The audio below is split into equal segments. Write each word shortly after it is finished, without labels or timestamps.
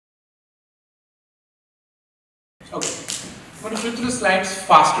Okay, I'm going to flip through the slides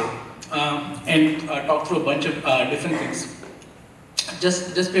faster and talk through a bunch of different things.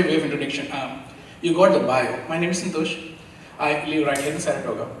 Just by way of introduction, you got the bio. My name is Santosh. I live right here in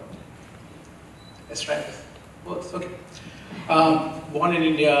Saratoga. Let's try this. Works, okay. Born in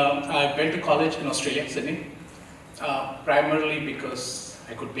India, I went to college in Australia, Sydney, primarily because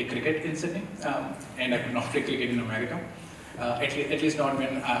I could play cricket in Sydney, and I could not play cricket in America, at least not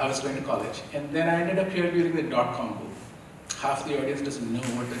when I was going to college. And then I ended up here during the dot-com boom. Half the audience doesn't know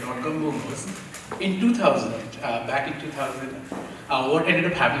what the dot-com boom was. In 2000, back in 2000, what ended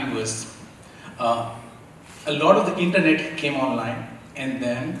up happening was a lot of the internet came online, and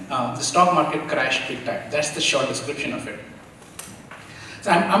then the stock market crashed big time. That's the short description of it.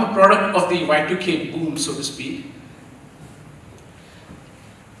 So I'm a product of the Y2K boom, so to speak.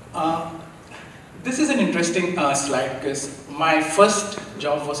 This is an interesting slide because my first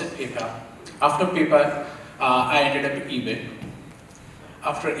job was at PayPal. After PayPal, I ended up at eBay.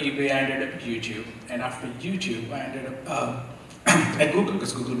 After eBay, I ended up at YouTube. And after YouTube, I ended up at Google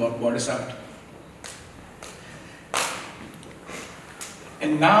because Google bought us out.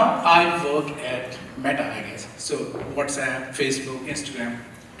 And now I work at Meta, I guess. So WhatsApp, Facebook, Instagram.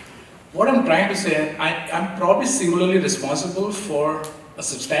 What I'm trying to say, I'm probably singularly responsible for a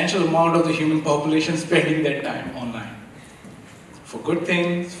substantial amount of the human population spending their time online. For good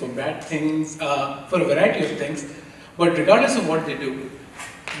things, for bad things, for a variety of things. But regardless of what they do,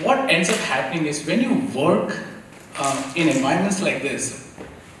 what ends up happening is when you work in environments like this,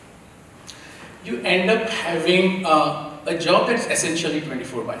 you end up having a job that's essentially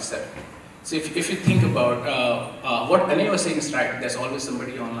 24/7. So if you think about what Anay was saying is right, there's always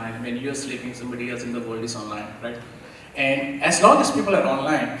somebody online. When you're sleeping, somebody else in the world is online, right? And as long as people are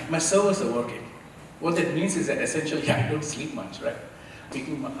online, my servers are working. What that means is that essentially I don't sleep much, right?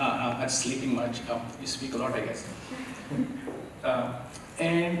 Sleeping much, you speak a lot, I guess.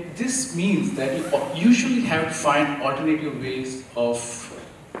 And this means that you usually have to find alternative ways of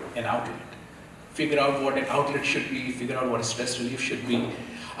an outlet. Figure out what an outlet should be, figure out what a stress relief should be.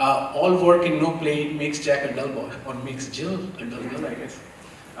 All work and no play makes Jack a dull boy, or makes Jill a dull girl, I guess.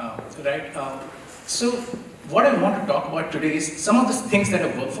 Right? So what I want to talk about today is some of the things that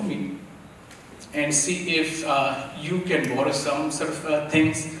have worked for me, and see if you can borrow some sort of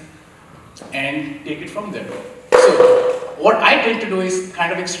things and take it from there. So what I tend to do is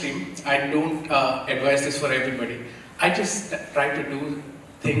kind of extreme. I don't advise this for everybody. I just try to do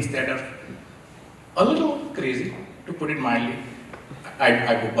things that are a little crazy, to put it mildly.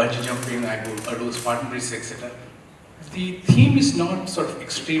 I go bungee jumping, I do Spartan races, etc. The theme is not sort of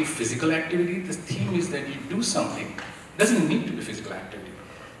extreme physical activity. The theme is that you do something. It doesn't need to be physical activity.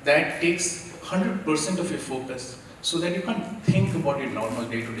 That takes 100% of your focus so that you can think about your normal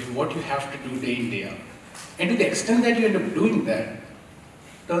day-to-day, what you have to do day in, day out. And to the extent that you end up doing that,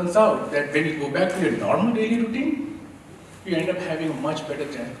 turns out that when you go back to your normal daily routine, you end up having a much better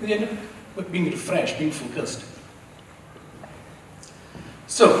time. You end up being refreshed, being focused.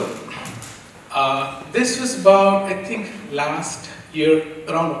 So, this was about, I think, last year,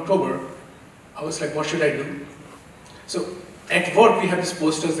 around October. I was like, what should I do? So, at work, we have these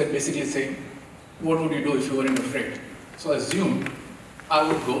posters that basically say, what would you do if you weren't afraid? So I assumed I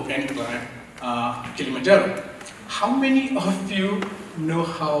would go and climb Kilimanjaro. How many of you know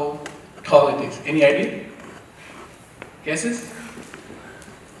how tall it is? Any idea? Guesses?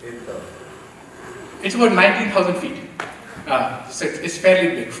 It's about 19,000 feet. So it's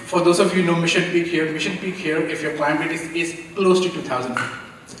fairly big. For those of you who know Mission Peak here, if you climb it, is close to 2,000 feet.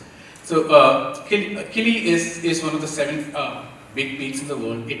 So Kili is one of the 7 big peaks in the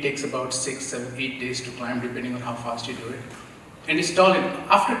world. It takes about 6, 7, 8 days to climb, depending on how fast you do it. And it's tall.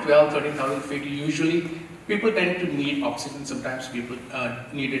 After 12, 13,000 feet, usually people tend to need oxygen. Sometimes people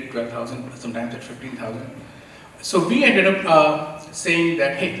need it 12,000, sometimes at 15,000. So we ended up saying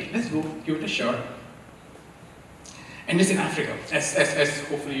that, hey, let's go give it a shot. And it's in Africa, as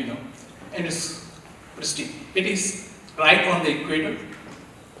hopefully you know. And it's pristine. It is right on the equator,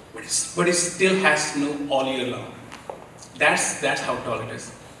 but it still has snow all year long. That's how tall it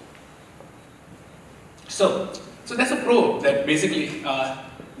is. So that's a probe that basically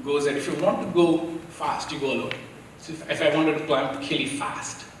goes that if you want to go fast, you go alone. So if I wanted to climb Kili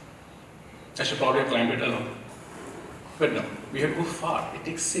fast, I should probably have climbed it alone. But no, we have to go far. It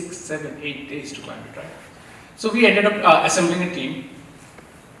takes 6, 7, 8 days to climb it, right? So we ended up assembling a team.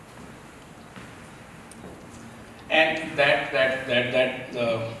 And that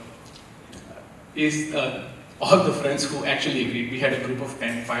is all the friends who actually agreed. We had a group of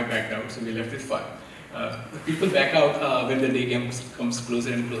 10, 5 backed out, so we left with 5. The people back out when the day comes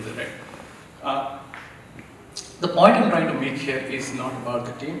closer and closer, right? The point I'm trying to make here is not about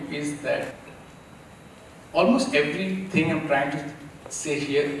the team, is that almost everything I'm trying to say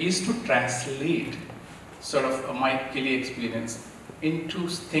here is to translate sort of my Kili experience into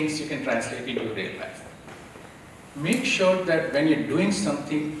things you can translate into your real life. Make sure that when you're doing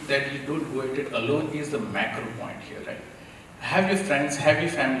something that you don't go at it alone is the macro point here, right? Have your friends, have your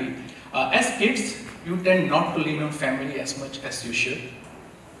family. As kids, you tend not to lean on family as much as you should.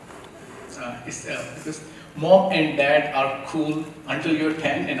 Because mom and dad are cool until you're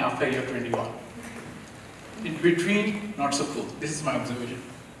 10 and after you're 21. In between, not so cool. This is my observation.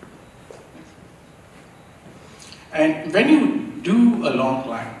 And when you do a long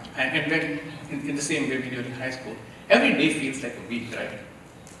climb, and when in the same way when you're in high school, every day feels like a week, right?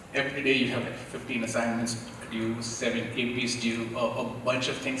 Every day you have like 15 assignments due, 7 APs due, a bunch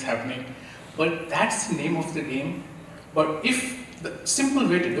of things happening. But that's the name of the game. But if the simple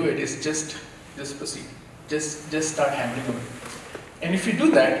way to do it is just proceed, just start hammering away. And if you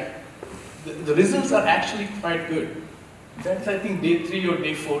do that, the results are actually quite good. That's I think day 3 or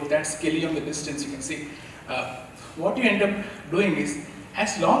day 4, that's Kelly on the distance, you can see. What you end up doing is,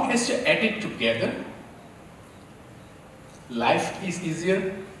 as long as you're at it together, life is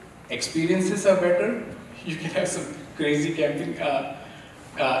easier, experiences are better, you can have some crazy camping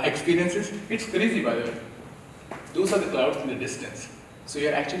experiences. It's crazy, by the way. Those are the clouds in the distance. So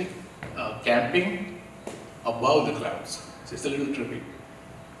you're actually camping above the clouds. So it's a little trippy.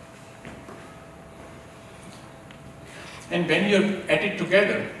 And when you're at it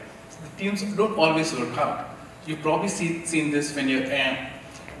together, the teams don't always work out. You've probably seen this when you're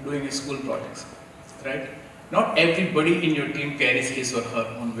doing your school projects, right? Not everybody in your team carries his or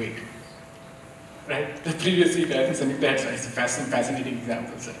her own weight, right? The previous week, I think that's a fascinating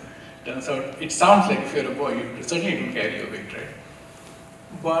example. So turns out, it sounds like if you're a boy, you certainly don't carry your weight, right?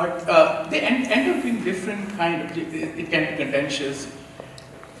 But they end up being different kind of, it can be contentious.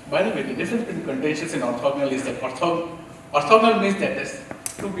 By the way, the difference between contentious and orthogonal is that orthogonal means that there's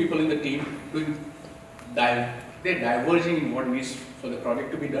 2 people in the team they're diverging in what needs for the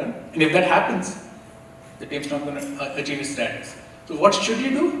project to be done. And if that happens, the team's not going to achieve its status. So what should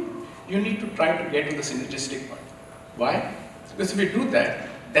you do? You need to try to get to the synergistic point. Why? Because if you do that,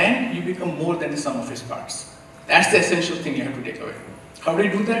 then you become more than the sum of its parts. That's the essential thing you have to take away. How do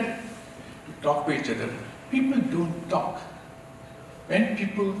you do that? You talk to each other. People don't talk. When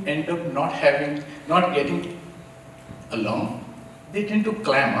people end up not getting along, they tend to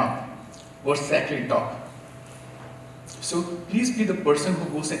clam up versus actually talk. So please be the person who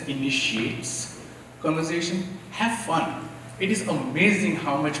goes and initiates conversation. Have fun. It is amazing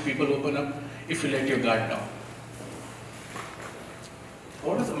how much people open up if you let your guard down.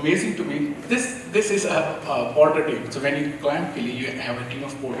 What is amazing to me, this is a porter team. So when you climb Kili, you have a team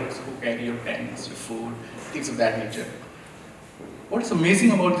of porters who carry your tents, your food, things of that nature. What's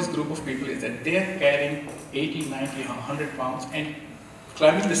amazing about this group of people is that they are carrying 80, 90, 100 pounds and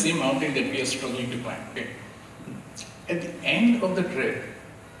climbing the same mountain that we are struggling to climb. Okay? At the end of the trip,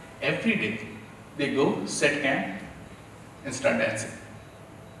 every day, they go, set camp, and start dancing.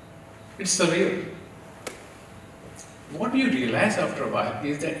 It's surreal. What you realize after a while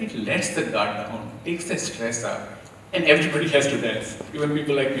is that it lets the guard down, takes the stress out, and everybody has to dance. Even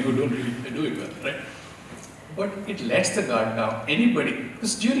people like me who don't really do it well, right? But it lets the guard down. Anybody,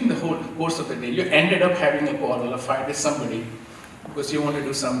 because during the whole course of the day, you ended up having a quarrel, a fight with somebody, because you want to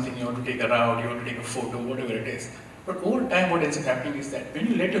do something, you want to take a route, you want to take a photo, whatever it is. But over time, what ends up happening is that when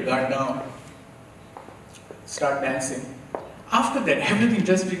you let your guard down, start dancing, after that, everything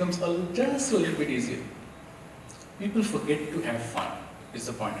just becomes just a little bit easier. People forget to have fun, is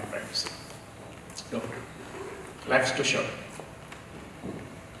the point I'm trying to say. Don't. Life's too short.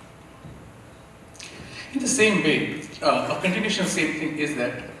 In the same way, a continuation of the same thing is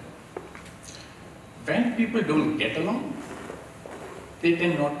that when people don't get along, they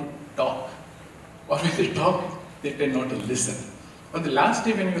tend not to talk. Or when they talk, they tend not to listen. On the last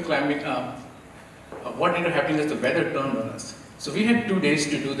day when we were climbing, what ended up happening is the weather turned on us. So we had 2 days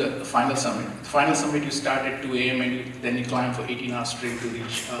to do the final summit. The final summit, you start at 2 a.m. and then you climb for 18 hours straight to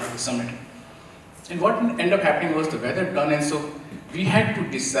reach the summit. And what ended up happening was the weather turned, and so we had to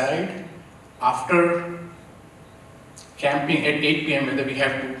decide after camping at 8 p.m. whether we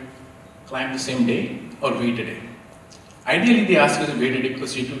have to climb the same day or wait a day. Ideally, they asked us to wait a day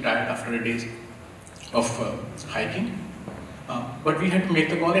because you're too tired after a day of hiking. But we had to make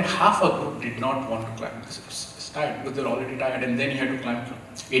the call, and half our group did not want to climb because it was tired, because they're already tired, and then you had to climb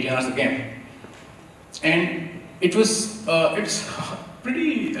 8 hours again. And it's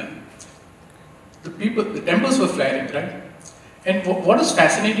pretty, the tempers were flaring, right? And what is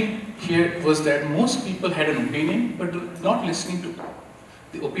fascinating here was that most people had an opinion, but not listening to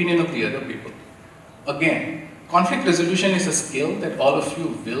the opinion of the other people. Again, conflict resolution is a skill that all of you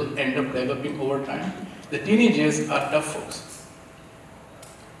will end up developing over time. The teenagers are tough folks.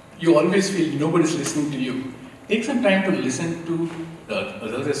 You always feel nobody's listening to you. Take some time to listen to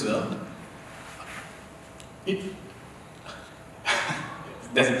others as well.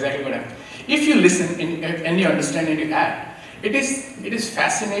 That's exactly what happened. If you listen and you understand and you act, it is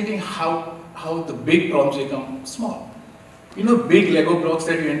fascinating how the big problems become small. You know, big Lego blocks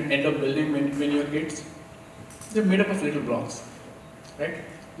that you end up building when you're kids, they're made up of little blocks, right?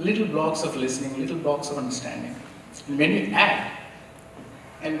 Little blocks of listening, little blocks of understanding. And when you act,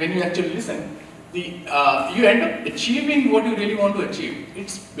 and when you actually listen, you end up achieving what you really want to achieve.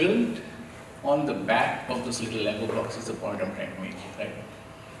 It's built on the back of those little Lego blocks is the point I'm trying to make,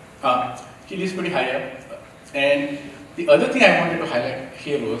 right? He is pretty high up. And the other thing I wanted to highlight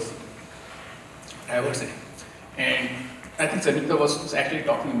here was diversity. And I think Sanita was actually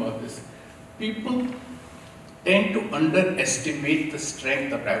talking about this. People tend to underestimate the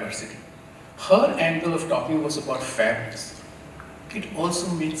strength of diversity. Her angle of talking was about fairness. It also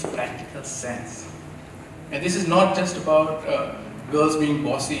makes practical sense. And this is not just about girls being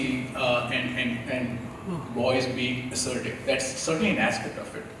bossy and boys being assertive. That's certainly an aspect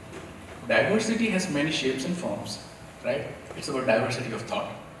of it. Diversity has many shapes and forms, right? It's about diversity of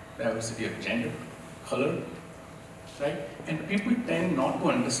thought, diversity of gender, color, right? And people tend not to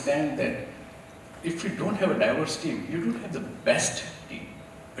understand that if you don't have a diverse team, you don't have the best team.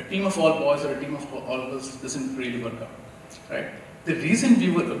 A team of all boys or a team of all girls doesn't really work out, right? The reason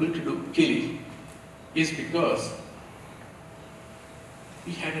we were able to do Kili is because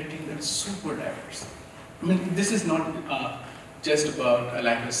we had a team that's super diverse. I mean, this is not just about,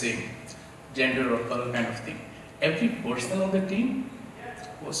 like I was saying, gender or color kind of thing. Every person on the team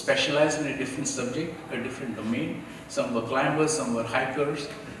was specialized in a different subject, a different domain. Some were climbers, some were hikers,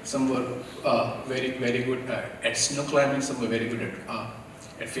 some were very good at snow climbing, some were very good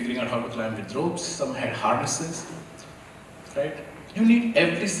at figuring out how to climb with ropes, some had harnesses, right? You need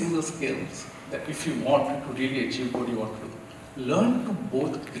every single skill that if you want to really achieve what you want to do. Learn to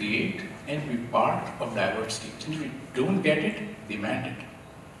both create and be part of diverse teams. And if you don't get it, demand it.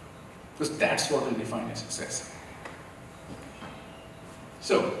 Because that's what will define your success.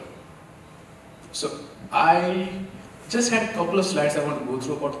 So I just had a couple of slides I want to go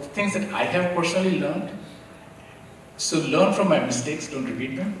through about the things that I have personally learned. So learn from my mistakes, don't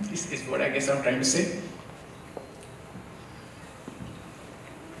repeat them, is what I guess I'm trying to say.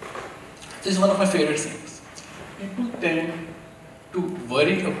 This is one of my favorite things. People tend to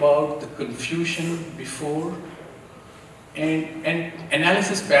worry about the confusion before, and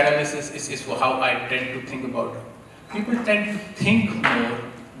analysis paralysis is how I tend to think about it. People tend to think more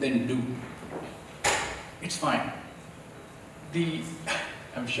than do. It's fine.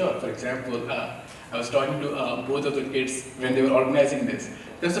 I'm sure, for example, I was talking to both of the kids when they were organizing this.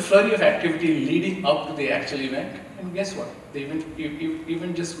 There's a flurry of activity leading up to the actual event, and guess what? The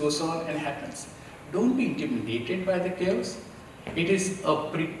event just goes on and happens. Don't be intimidated by the chaos. It is a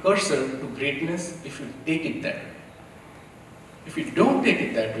precursor to greatness if you take it that way. If you don't take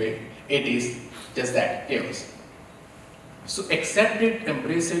it that way, it is just that, chaos. So accept it,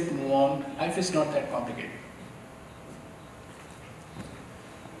 embrace it, move on. Life is not that complicated.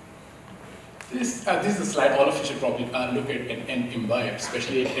 This is a slide all of you should probably look at and imbibe,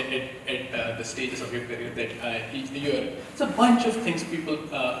 especially at the stages of your career that you're. It's a bunch of things people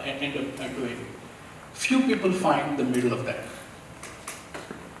end up doing. Few people find the middle of that.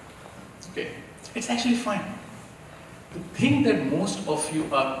 Okay, it's actually fine. The thing that most of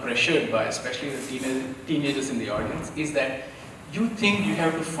you are pressured by, especially the teenagers in the audience, is that you think you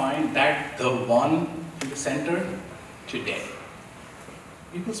have to find that the one in the center today.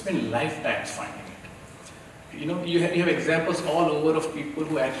 People spend lifetimes finding it. You know, you have examples all over of people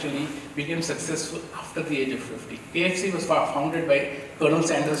who actually became successful after the age of 50. KFC was founded by Colonel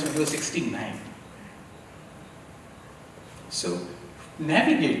Sanders when he was 69. So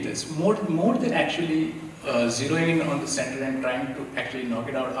navigate this more than actually zeroing in on the center and trying to actually knock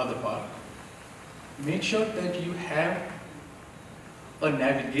it out of the park. Make sure that you have a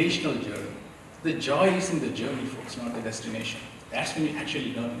navigational journey. The joy is in the journey, folks, not the destination. That's when you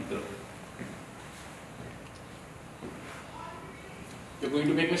actually learn and grow. You're going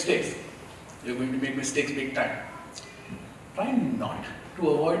to make mistakes. You're going to make mistakes big time. Try not to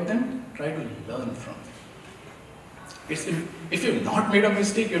avoid them, try to learn from them. If you've not made a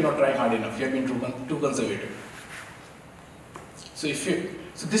mistake, you're not trying hard enough. You're being too conservative.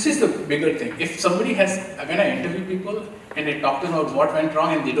 So this is the bigger thing. If somebody has, when I interview people and I talk to them about what went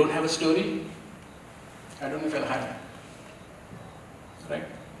wrong and they don't have a story, I don't know if I'll hire them. Right?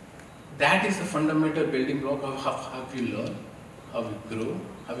 That is the fundamental building block of how you learn, how you grow,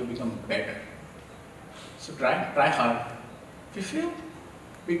 how you become better. So try hard. If you fail,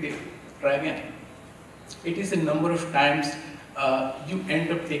 big deal. Try again. It is a number of times you end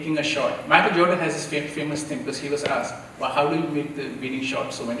up taking a shot. Michael Jordan has this famous thing because he was asked, well, how do you make the winning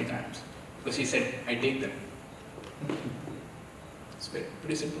shot so many times? Because he said, I take them. It's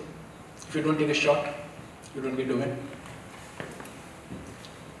pretty simple. If you don't take a shot, you don't get to win.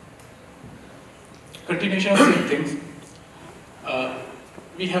 Continuation of the same things.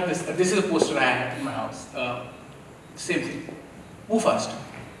 We have this is a poster I have in my house. Same thing. Move fast.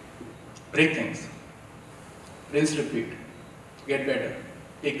 Break things. Rinse, repeat. Get better.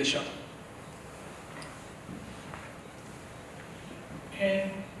 Take the shot.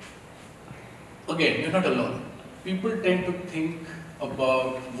 And again, you're not alone. People tend to think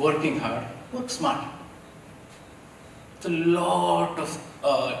about working hard. Work smart. It's a lot of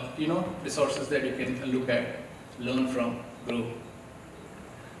resources that you can look at, learn from, grow.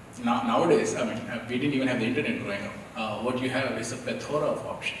 Nowadays, I mean, we didn't even have the internet growing up. What you have is a plethora of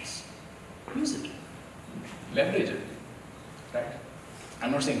options. Use it. Leverage it. Right?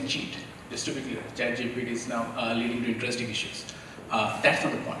 I'm not saying cheat. Just to be clear, ChatGPT is now leading to interesting issues. That's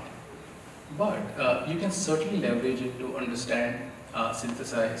not the point. But you can certainly leverage it to understand,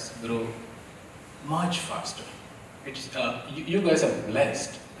 synthesize, grow much faster. It's, you guys are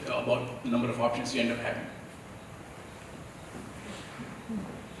blessed about the number of options you end up having.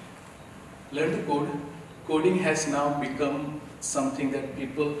 Learn to code. Coding has now become something that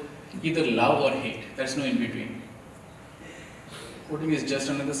people either love or hate. There's no in between. Coding is just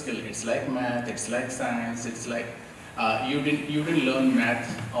another skill. It's like math, it's like science, it's like, you didn't learn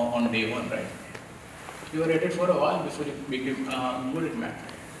math on day one, right? You were at it for a while before you became good at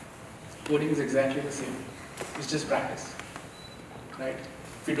math. Coding is exactly the same. It's just practice, right?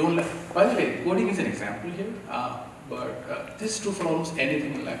 If you don't like, by the way, coding is an example here, but this is true for almost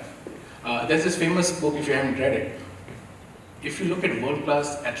anything in life. There's this famous book, if you haven't read it. If you look at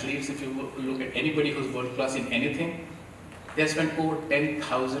world-class athletes, if you look at anybody who's world-class in anything, they have spent over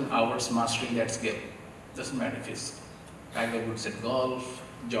 10,000 hours mastering that skill. Doesn't matter if it's Tiger Woods at golf,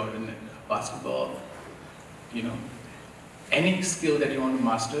 Jordan at basketball, any skill that you want to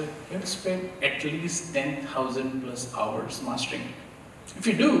master, you have to spend at least 10,000 plus hours mastering it. If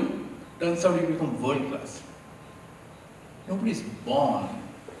you do, turns out you become world-class. Nobody's born.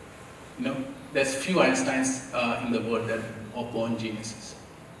 There's few Einsteins in the world that are born geniuses.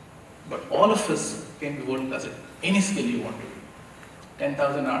 But all of us can be world-class at any skill you want to do.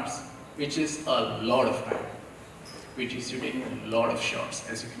 10,000 hours, which is a lot of time, which is you taking a lot of shots,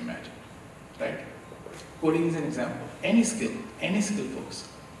 as you can imagine, right? Coding is an example. Any skill, folks.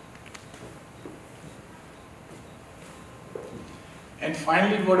 And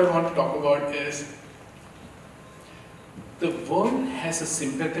finally, what I want to talk about is the world has a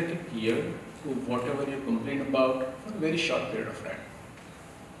sympathetic ear to whatever you complain about for a very short period of time.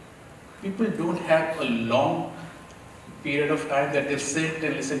 People don't have a long period of time that they'll sit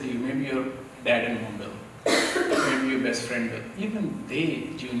and listen to you. Maybe your dad and mom will. Maybe your best friend will. Even they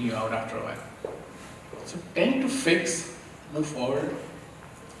tune you out after a while. So tend to fix, move forward.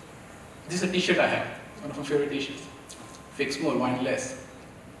 This is a t-shirt I have, one of my favorite t-shirts. Fix more, whine less.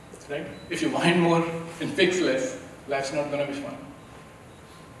 Right? If you whine more and fix less, life's not going to be fun.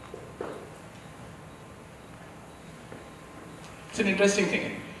 It's an interesting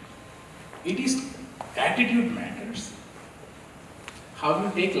thing. It is, attitude matters. How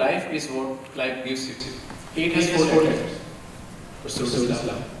you take life is what life gives you. Hate has 4 letters. Pursuit is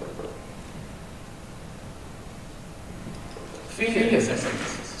love. Failure has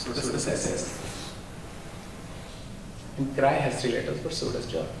success. So does success. And cry has 3 letters, but so does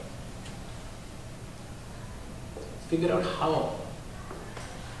joy. Figure out how,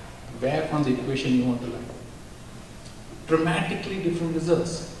 where on the equation you want to lie. Dramatically different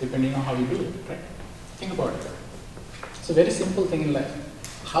results depending on how you do it, right? Think about it. It's a very simple thing in life.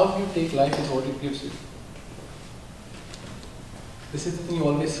 How you take life is what it gives you. This is the thing you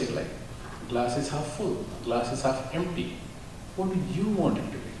always feel like. Glass is half full, glass is half empty. What do you want it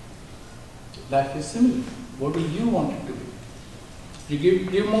to be? Life is similar. What do you want it to be? You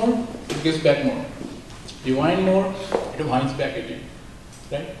give more, it gives back more. You whine more, it whines back at you,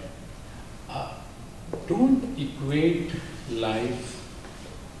 right? Don't equate life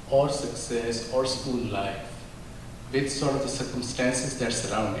or success or school life with sort of the circumstances that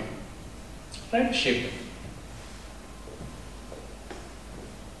surround you. Try to shape it.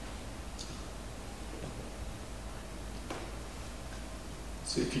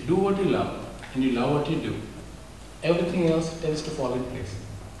 So if you do what you love, and you love what you do, everything else tends to fall in place.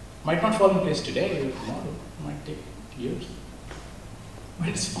 Might not fall in place today or tomorrow, it might take years. But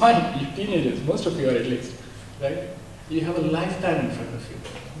it's fine, you're teenagers, most of you are at least, right? You have a lifetime in front of you.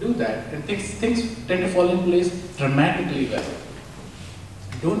 Do that, and things tend to fall in place dramatically well.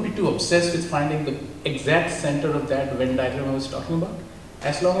 Don't be too obsessed with finding the exact center of that Venn diagram I was talking about.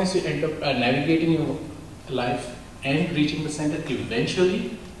 As long as you end up navigating your life and reaching the center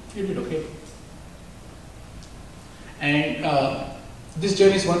eventually, you'll be okay. And this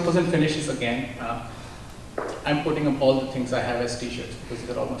journey is 1% finishes again. I'm putting up all the things I have as t-shirts because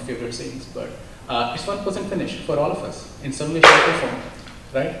they're all my favorite sayings, but it's 1% finish for all of us in some way, shape or form,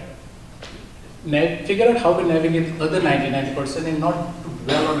 right? Figure out how to navigate the other 99% and not to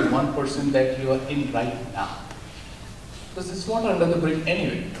dwell on the 1% that you are in right now. Because it's water under the bridge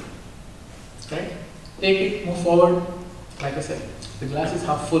anyway, right? Take it, move forward. Like I said, the glass is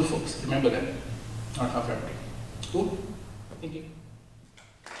half full, folks. Remember that, not half empty. Cool? Thank you.